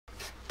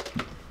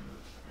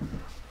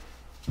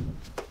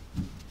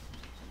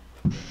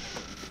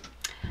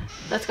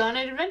Let's go on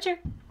an adventure.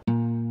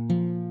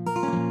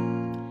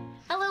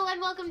 Hello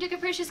and welcome to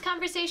Capricious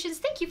Conversations.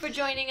 Thank you for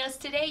joining us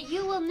today.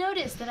 You will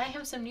notice that I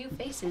have some new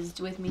faces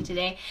with me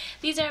today.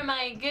 These are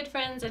my good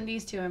friends and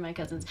these two are my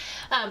cousins.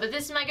 But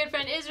this is my good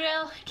friend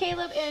Israel,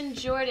 Caleb, and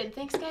Jordan.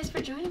 Thanks guys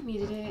for joining me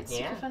today. It's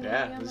super fun to be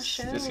on the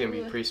show. This is going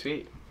to be pretty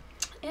sweet.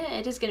 Yeah,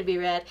 it is going to be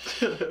rad.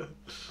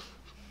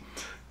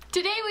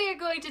 Today we are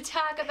going to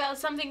talk about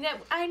something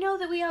that I know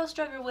that we all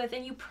struggle with,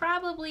 and you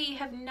probably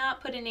have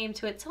not put a name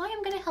to it, so I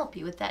am going to help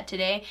you with that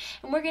today,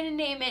 and we're going to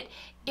name it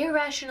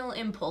Irrational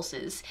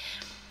Impulses.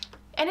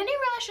 And an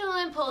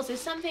irrational impulse is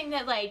something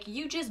that, like,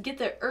 you just get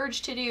the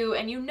urge to do,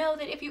 and you know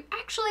that if you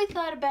actually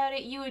thought about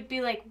it, you would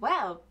be like,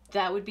 wow,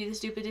 that would be the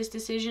stupidest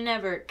decision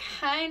ever,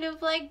 kind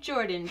of like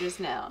Jordan just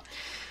now.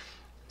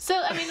 So,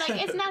 I mean,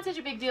 like, it's not such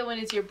a big deal when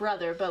it's your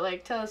brother, but,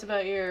 like, tell us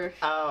about your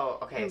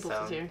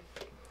impulses here.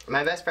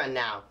 My best friend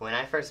now, when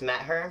I first met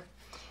her,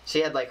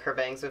 she had like her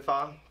bangs would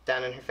fall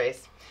down in her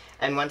face.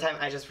 And one time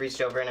I just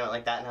reached over and I went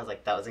like that and I was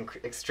like, that was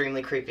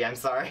extremely creepy, I'm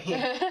sorry.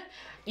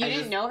 You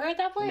didn't know her at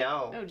that point?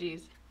 No. Oh,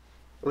 jeez.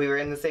 We were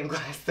in the same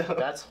class though.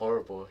 That's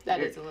horrible.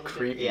 That is a little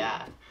creepy. bit.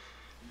 Yeah.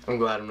 I'm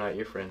glad I'm not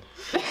your friend.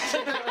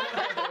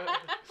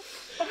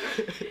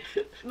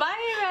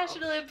 My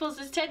irrational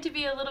impulses tend to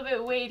be a little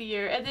bit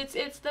weightier, and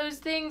it's those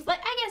things,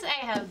 like, I guess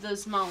I have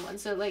those small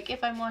ones, so, like,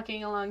 if I'm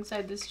walking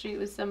alongside the street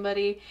with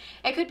somebody,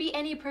 it could be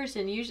any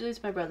person, usually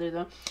it's my brother,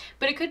 though,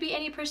 but it could be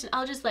any person,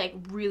 I'll just, like,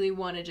 really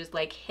want to just,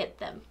 like, hit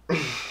them.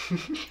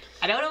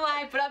 I don't know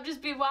why, but I'll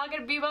just be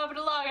walking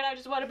along, and I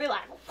just want to be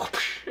like,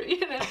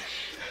 you know.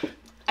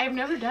 I've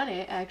never done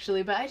it,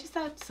 actually, but I just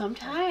thought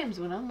sometimes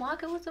when I'm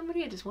walking with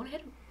somebody, I just want to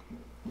hit them.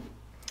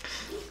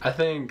 I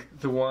think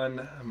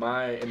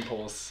my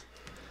impulse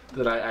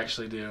that I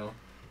actually do,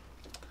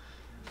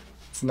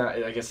 it's not,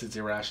 I guess it's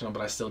irrational,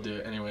 but I still do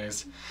it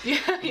anyways. Yeah,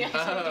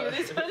 so do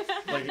this one.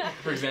 Like,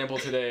 for example,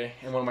 today,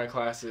 in one of my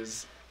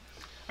classes,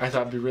 I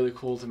thought it'd be really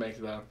cool to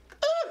make the,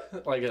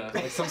 like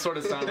some sort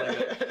of sound like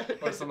that,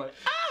 or something like,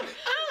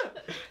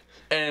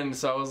 and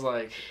so I was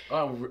like,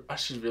 oh, I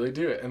should really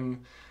do it,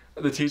 and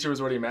the teacher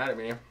was already mad at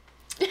me,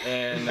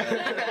 and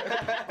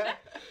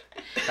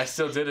I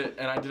still did it,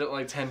 and I did it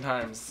like 10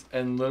 times,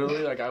 and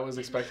literally, like, I was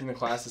expecting the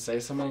class to say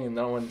something, and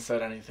no one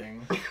said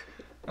anything, and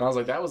I was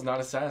like, that was not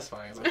as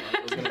satisfying as I thought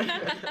it was gonna be.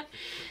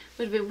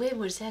 Would have been way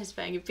more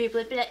satisfying if people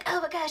would be like,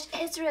 oh my gosh,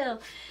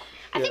 Israel.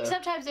 I think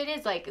sometimes it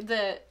is like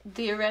the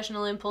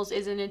irrational impulse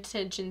is an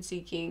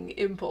attention-seeking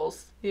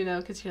impulse, you know,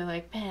 because you're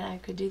like, man, I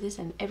could do this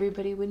and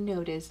everybody would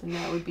notice and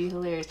that would be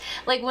hilarious.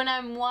 Like when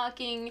I'm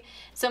walking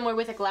somewhere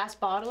with a glass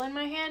bottle in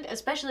my hand,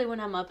 especially when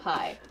I'm up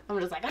high, I'm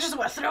just like, I just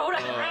want to throw it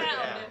around.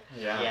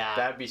 Yeah,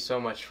 that'd be so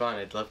much fun.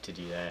 I'd love to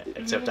do that.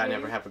 Except I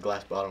never have a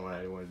glass bottle when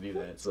I want to do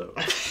that, so.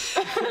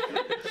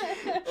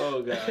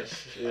 Oh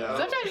gosh, yeah.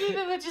 Sometimes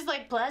even with just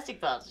like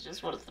plastic bottles, I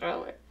just want to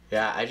throw it.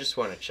 Yeah, I just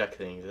want to check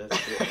things. That's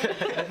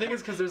it. I think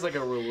it's because there's like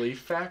a relief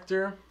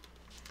factor.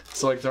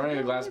 So like throwing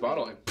a glass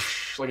bottle,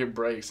 like it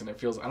breaks and it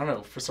feels, I don't know,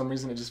 for some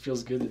reason it just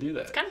feels good to do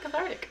that. It's kind of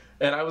cathartic.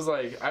 And I was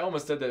like, I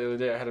almost did that the other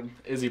day. I had an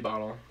Izzy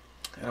bottle.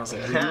 And I was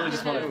like, I really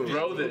just want to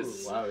throw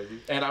this. Wow,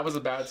 and I was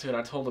about to, and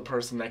I told the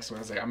person next to me, I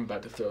was like, I'm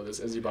about to throw this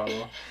Izzy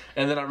bottle.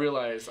 And then I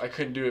realized I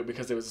couldn't do it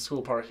because it was a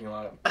school parking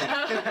lot.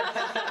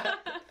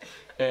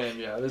 And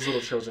yeah, there's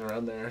little children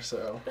around there,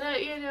 so.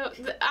 You know,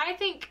 I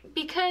think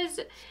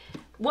because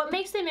what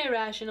makes them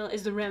irrational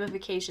is the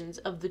ramifications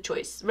of the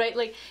choice, right?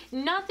 Like,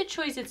 not the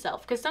choice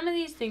itself, because some of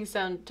these things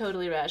sound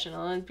totally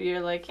rational, and you're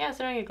like, yeah,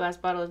 throwing a glass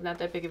bottle is not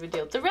that big of a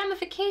deal. The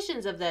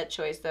ramifications of that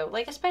choice, though,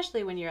 like,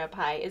 especially when you're up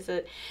high, is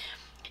that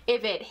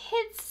if it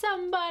hits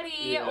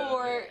somebody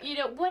or, you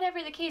know,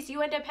 whatever the case,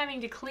 you end up having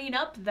to clean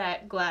up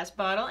that glass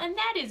bottle, and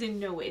that is in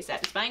no way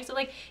satisfying. So,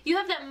 like, you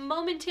have that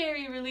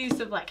momentary release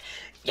of, like,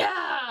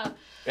 yeah!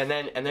 And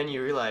then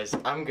you realize,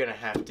 I'm gonna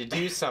have to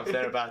do something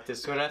about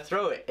this when I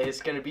throw it.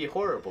 It's gonna be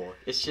horrible.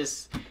 It's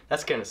just,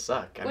 that's gonna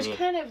suck. I Which mean,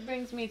 kind of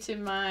brings me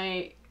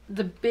to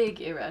the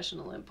big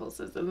irrational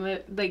impulses.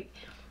 And like,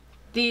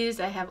 these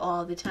I have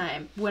all the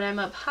time. When I'm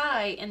up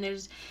high and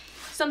there's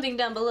something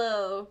down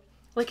below,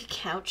 like a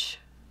couch.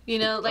 You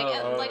know, like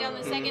on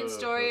the second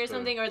story or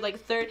something, or like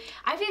third.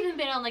 I've even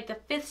been on like the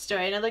 5th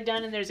story, and I look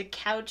down and there's a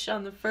couch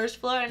on the 1st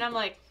floor, and I'm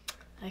like,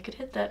 I could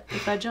hit that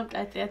if I jumped.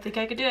 I think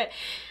I could do it.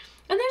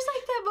 And there's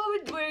like that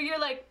moment where you're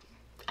like,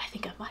 I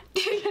think I might.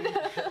 You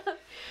know?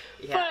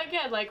 Yeah. But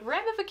again, like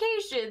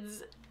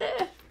ramifications.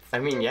 I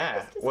mean,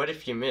 yeah. What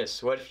if you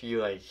miss? What if you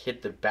like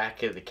hit the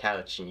back of the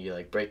couch and you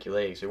like break your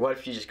legs? Or what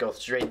if you just go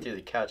straight through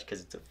the couch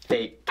because it's a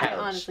fake couch? I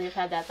honestly have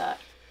had that thought.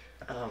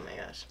 Oh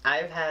my gosh.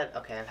 I've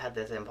had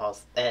this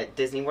impulse. At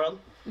Disney World,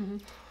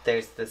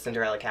 there's the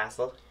Cinderella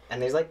castle,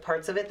 and there's like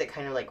parts of it that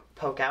kind of like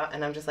poke out,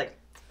 and I'm just like,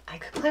 I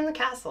could climb the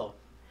castle.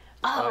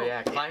 Oh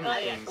yeah, climb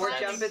things. Or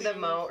jump in the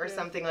moat or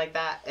something like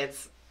that.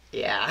 It's,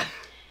 yeah.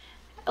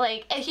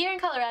 Like, here in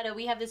Colorado,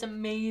 we have this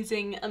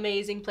amazing,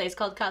 amazing place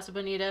called Casa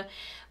Bonita,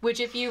 which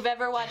if you've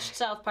ever watched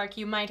South Park,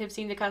 you might have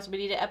seen the Casa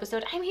Bonita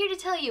episode. I'm here to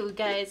tell you,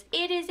 guys,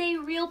 it is a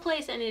real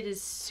place, and it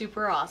is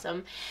super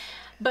awesome.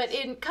 But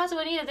in Casa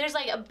Bonita, there's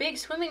like a big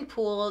swimming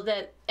pool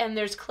and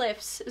there's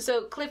cliffs.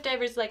 So cliff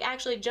divers like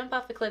actually jump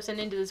off the cliffs and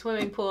into the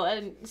swimming pool.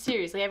 And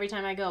seriously, every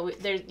time I go,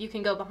 you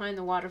can go behind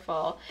the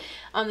waterfall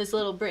on this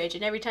little bridge.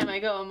 And every time I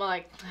go, I'm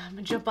like, I'm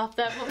gonna jump off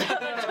that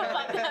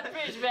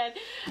bridge, man.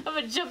 I'm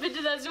gonna jump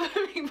into that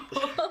swimming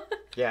pool.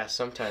 Yeah,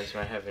 sometimes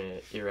when I have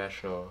an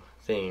irrational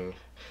thing,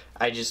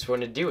 I just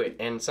want to do it,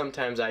 and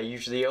sometimes I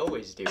usually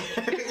always do it.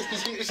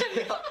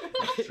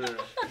 It's true.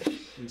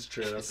 It's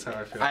true. That's how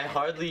I feel. I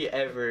hardly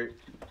ever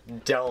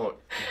don't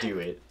do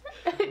it.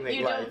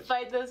 You don't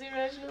fight those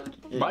irrational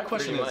impulses? My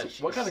question Pretty is,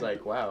 much. what It's kind of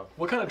like, wow.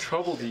 what kind of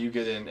trouble do you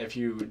get in if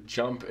you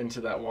jump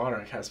into that water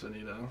in Casa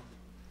Bonita?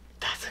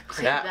 That's a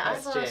great That-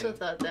 I've question. also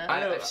thought that. I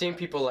know- I've seen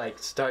people like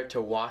start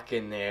to walk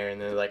in there, and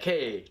they're like,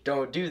 "Hey,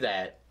 don't do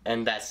that,"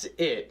 and that's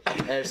it.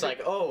 And it's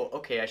like, "Oh,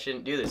 okay, I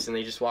shouldn't do this," and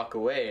they just walk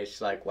away. It's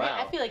like,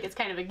 wow. I feel like it's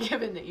kind of a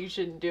given that you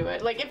shouldn't do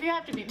it. Like, if you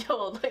have to be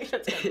told, like,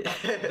 that's kind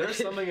of There's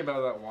something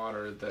about that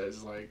water that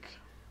is like,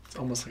 it's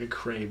almost like a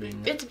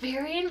craving. It's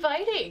very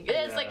inviting.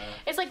 It's like Yeah.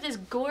 it's like this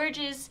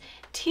gorgeous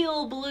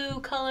teal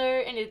blue color,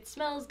 and it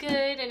smells good,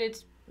 and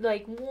it's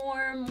like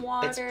warm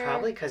water. It's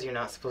probably because you're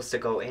not supposed to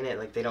go in it.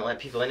 Like, they don't let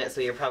people in it, so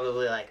you're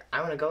probably like, I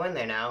want to go in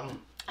there now.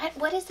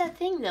 What is that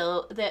thing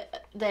though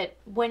that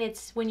when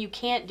you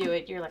can't do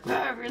it, you're like, "Oh,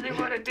 I really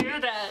want to do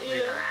that. You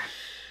know?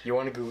 You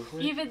want to Google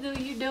it? Even though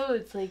you know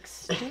it's like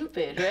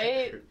stupid,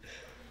 right?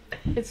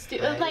 It's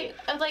Right.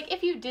 like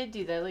if you did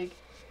do that, like,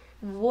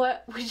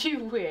 what would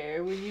you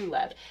wear when you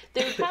left?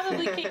 They would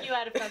probably kick you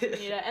out of Casa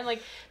Bonita, and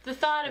like the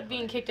thought of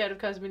being kicked out of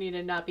Casa Bonita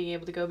and not being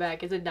able to go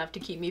back is enough to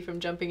keep me from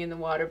jumping in the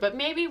water. But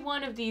maybe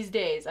one of these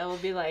days I will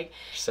be like,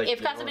 Just like if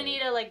you Casa know it.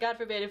 Bonita, like God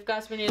forbid, if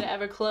Casa Bonita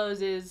ever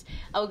closes,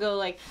 I'll go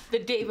like the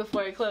day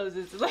before it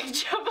closes, and, like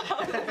jump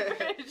off the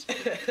bridge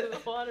into the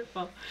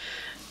waterfall.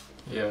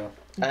 Yeah.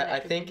 I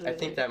think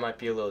that might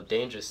be a little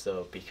dangerous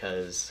though,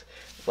 because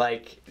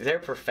like they're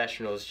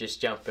professionals just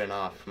jumping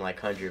off from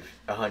like 100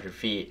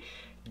 feet.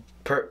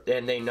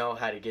 And they know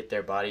how to get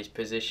their bodies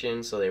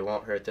positioned so they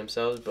won't hurt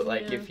themselves. But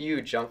like Yeah. if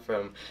you jump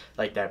from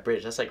like that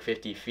bridge, that's like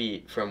 50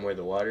 feet from where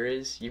the water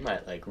is, you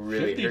might like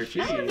really 50 hurt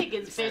feet? I don't yourself. think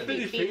it's 50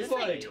 50 feet. It's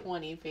like like-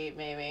 20 feet,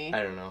 maybe.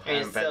 I don't know. I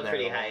It's haven't been still there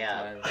pretty in a long high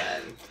up.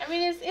 time. But I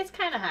mean, it's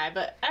kind of high,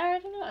 but I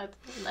don't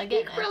know. Again,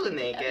 You could probably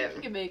make I it. think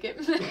you can make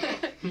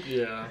it.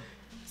 Yeah.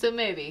 So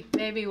maybe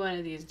one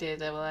of these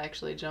days I will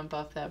actually jump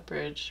off that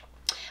bridge.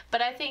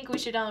 But I think we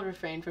should all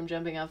refrain from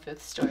jumping off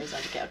fifth stories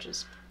onto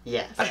couches.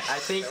 yes. I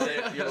think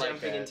that if you're like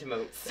jumping into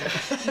moats.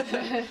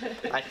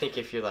 I think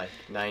if you're like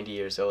 90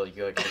 years old, you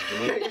go like,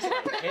 it's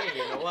like, hey,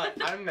 you know what?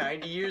 I'm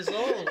 90 years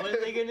old. What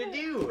are they gonna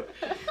do?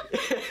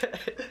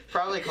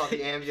 Probably call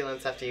the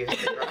ambulance after you hit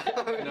the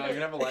ground. No, you're gonna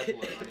have a life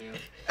alert on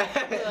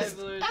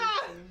you.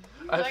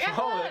 Like, I've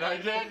fallen. I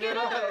can't get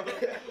up.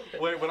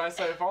 Wait, when I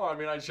say fall, I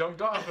mean I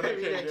jumped off and I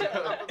Yeah, can't jump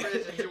get off up. a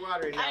bridge into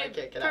water and now I I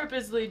can't get up.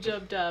 purposely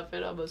jumped off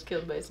and almost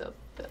killed myself.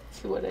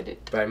 That's what I did.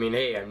 But I mean,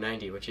 hey, I'm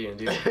 90. What you gonna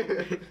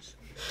do?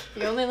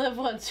 You only live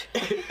once. I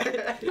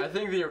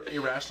think the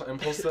irrational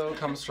impulse though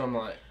comes from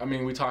like, I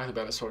mean, we talked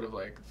about it sort of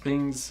like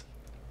things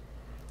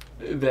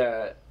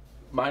that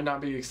might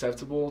not be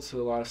acceptable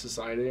to a lot of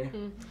society,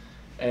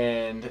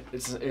 and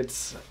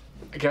it's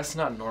I guess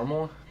not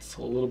normal. It's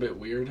a little bit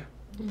weird.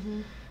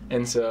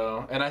 And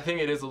so, and I think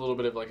it is a little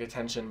bit of like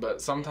attention,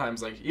 but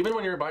sometimes like even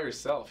when you're by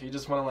yourself, you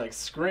just want to like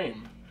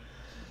scream,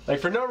 like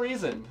for no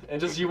reason,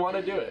 and just you want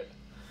to do it.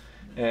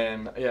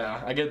 And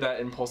yeah, I get that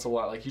impulse a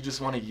lot. Like you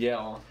just want to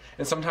yell,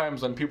 and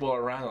sometimes when people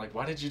are around, they're like,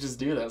 "Why did you just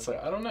do that?" It's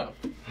like I don't know.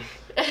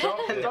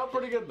 Felt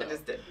pretty good I though.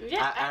 just did.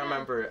 Yeah, I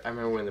remember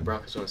when the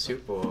Broncos won the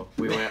Super Bowl,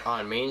 we went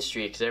on Main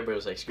Street because everybody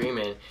was like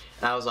screaming, and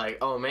I was like,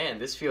 oh man,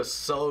 this feels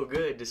so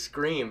good to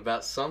scream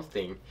about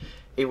something.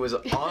 It was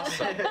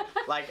awesome.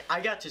 Like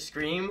I got to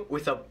scream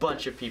with a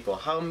bunch of people.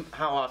 How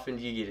often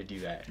do you get to do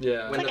that?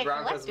 Yeah. When It's the like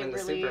a Broncos win the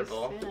collective Super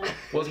release, Bowl, yeah.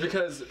 Well, it's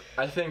because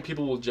I think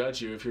people will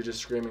judge you if you're just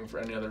screaming for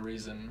any other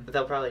reason.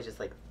 they'll probably just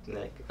like,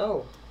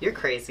 oh, you're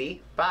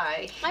crazy.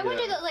 Bye. I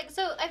wonder Yeah. though, like,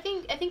 so I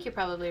think you're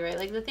probably right.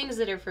 Like the things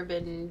that are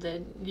forbidden,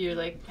 that you're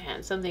like,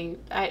 man,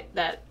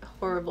 that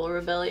horrible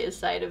rebellious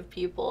side of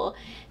people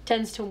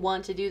tends to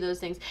want to do those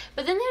things.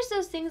 But then there's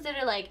those things that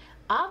are like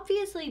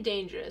obviously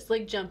dangerous,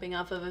 like jumping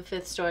off of a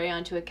fifth story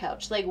onto a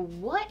couch. Like,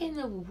 what in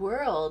the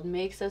world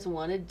makes us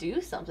want to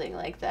do something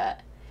like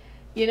that?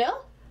 You know?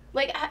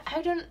 Like,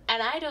 I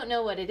don't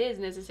know what it is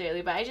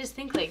necessarily, but I just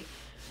think like,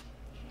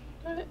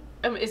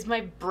 is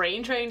my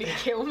brain trying to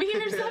kill me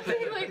or something?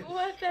 Like,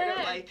 what the I don't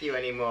heck? like you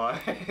anymore.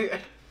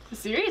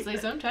 Seriously,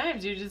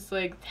 sometimes you're just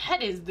like,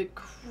 that is the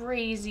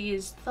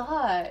craziest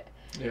thought.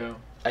 Yeah.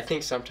 I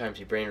think sometimes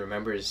your brain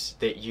remembers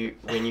that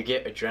when you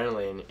get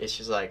adrenaline, it's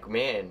just like,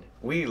 man,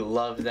 we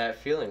loved that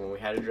feeling when we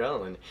had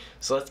adrenaline.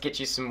 So let's get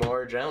you some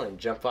more adrenaline.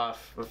 Jump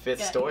off a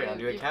fifth story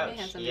onto a you may couch.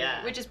 have something-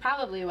 Yeah. Which is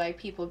probably why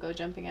people go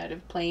jumping out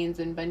of planes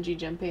and bungee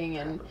jumping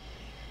and...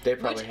 They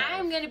probably Which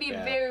have, I'm going to be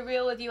yeah. very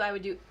real with you. I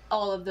would do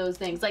all of those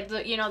things. Like,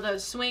 the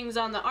swings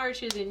on the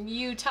arches in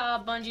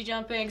Utah, bungee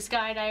jumping,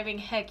 skydiving.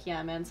 Heck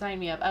yeah, man. Sign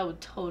me up. I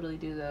would totally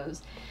do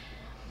those.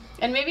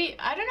 And maybe,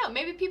 I don't know,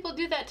 maybe people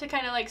do that to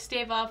kind of like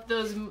stave off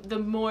the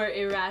more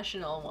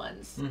irrational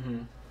ones. Mm-hmm.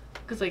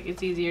 Because like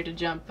it's easier to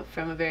jump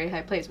from a very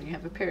high place when you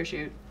have a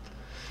parachute.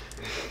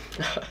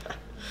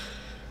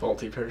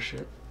 Faulty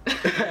parachute.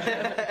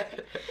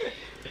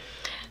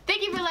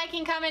 Thank you for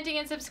liking, commenting,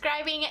 and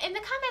subscribing. In the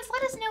comments,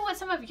 let us know what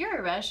some of your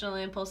irrational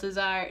impulses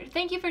are.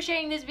 Thank you for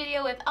sharing this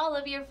video with all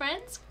of your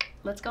friends.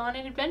 Let's go on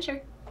an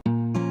adventure.